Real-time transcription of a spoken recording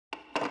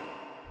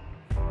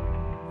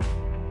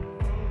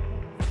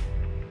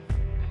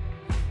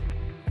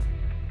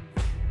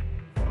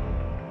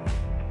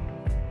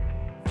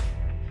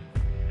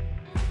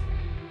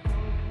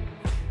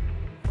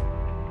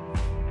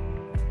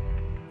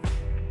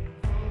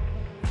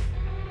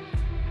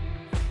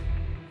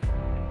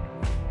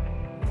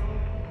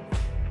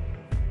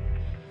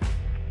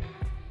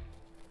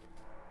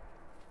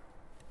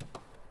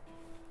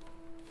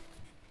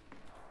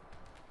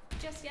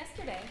just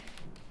yesterday.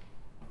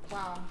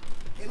 Wow,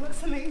 it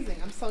looks amazing.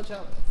 I'm so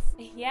jealous.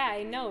 Yeah,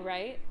 I know,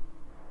 right?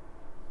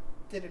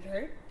 Did it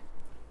hurt?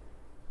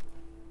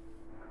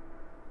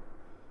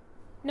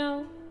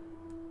 No,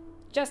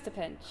 just a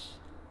pinch.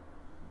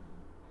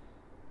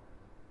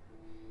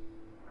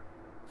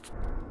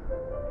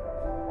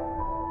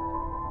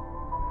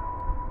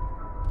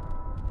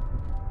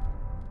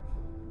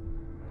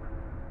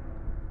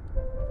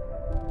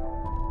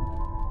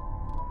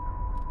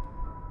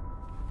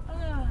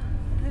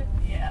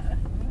 Yeah.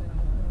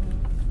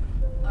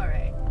 All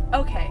right.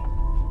 Okay.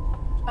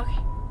 Okay.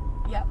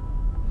 Yep.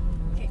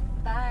 Okay.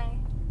 Bye.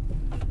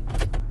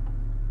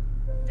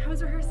 How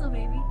was rehearsal,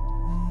 baby?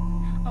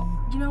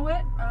 Oh, you know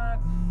what?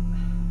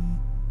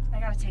 I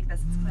gotta take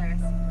this. It's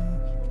Claire's.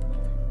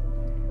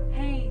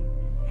 Hey.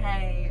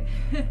 Hey.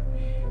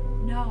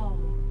 No.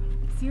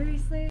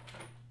 Seriously?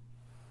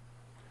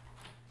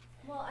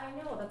 Well, I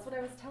know. That's what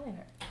I was telling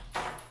her.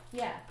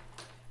 Yeah.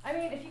 I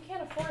mean, if you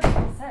can't afford the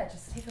whole set,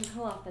 just take a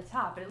little off the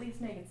top, but at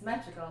least make it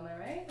symmetrical, am I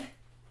right?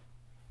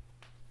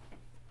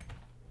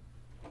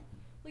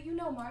 Well, you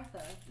know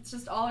Martha. It's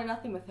just all or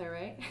nothing with her,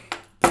 right?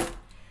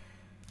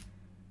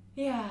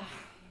 Yeah,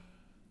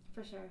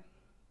 for sure.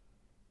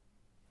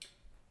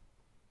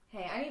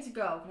 Hey, I need to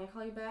go. Can I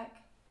call you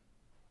back?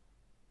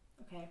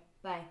 Okay,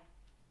 bye.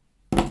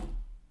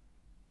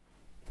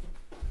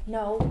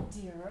 No,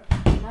 dear,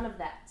 none of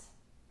that.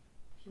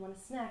 If you want a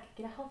snack,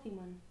 get a healthy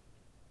one.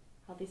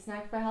 Healthy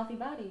snack for a healthy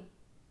body.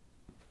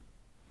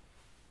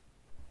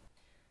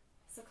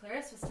 So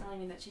Clarice was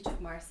telling me that she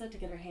took Marcia to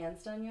get her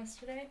hands done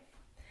yesterday.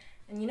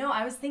 And you know,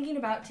 I was thinking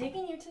about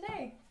taking you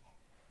today.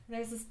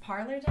 There's this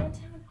parlor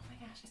downtown. Oh my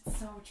gosh, it's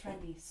so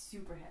trendy,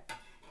 super hip.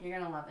 You're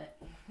gonna love it.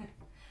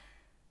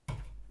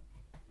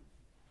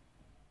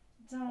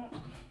 Don't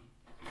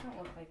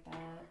look like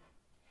that.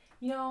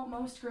 You know,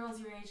 most girls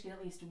your age get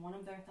at least one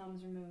of their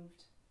thumbs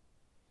removed.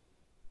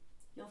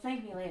 You'll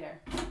thank me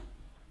later.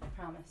 I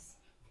promise.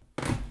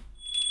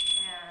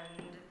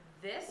 And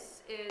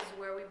this is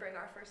where we bring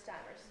our first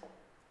timers.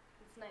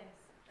 It's nice.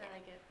 I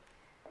like it.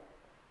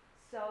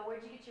 So,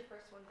 where'd you get your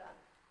first one done?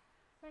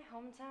 My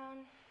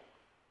hometown.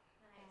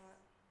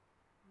 Nice.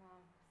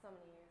 Wow, so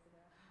many years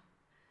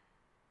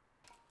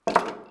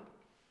ago.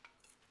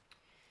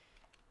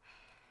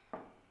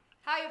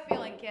 How you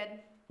feeling, kid?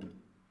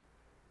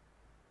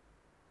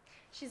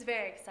 She's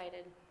very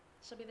excited.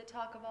 She'll be the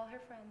talk of all her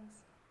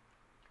friends.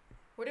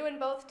 We're doing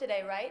both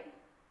today, right?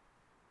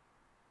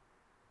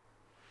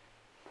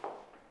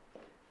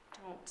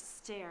 Don't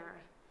stare,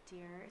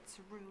 dear. It's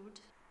rude.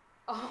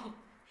 Oh,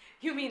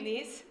 you mean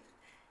these?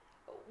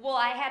 Well,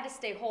 I had to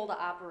stay whole to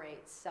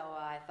operate, so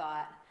I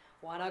thought,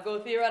 why not go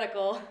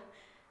theoretical?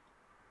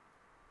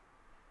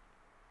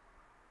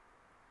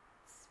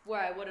 It's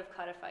where I would have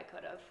cut if I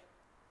could have.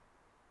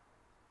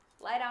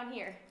 Lie down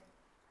here.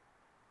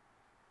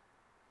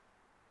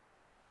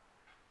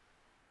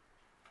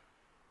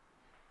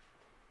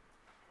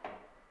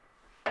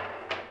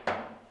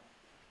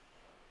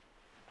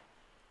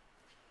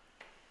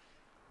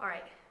 All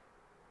right,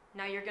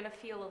 now you're gonna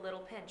feel a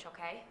little pinch,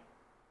 okay?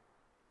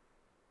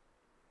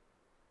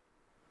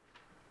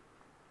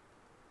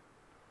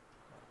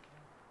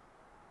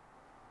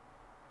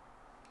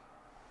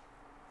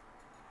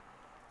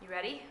 You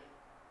ready?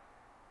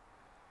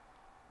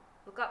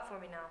 Look up for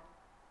me now.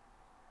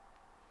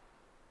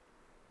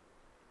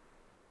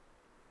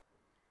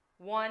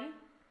 1,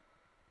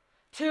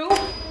 2.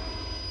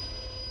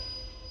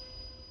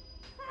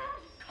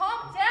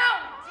 Calm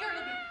down, dear,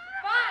 you'll be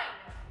fine.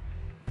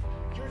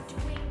 You're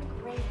doing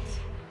great.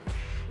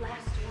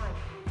 Last one,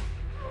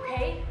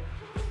 okay?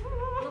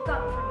 Look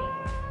up for me.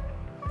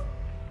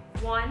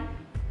 1,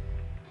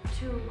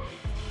 2.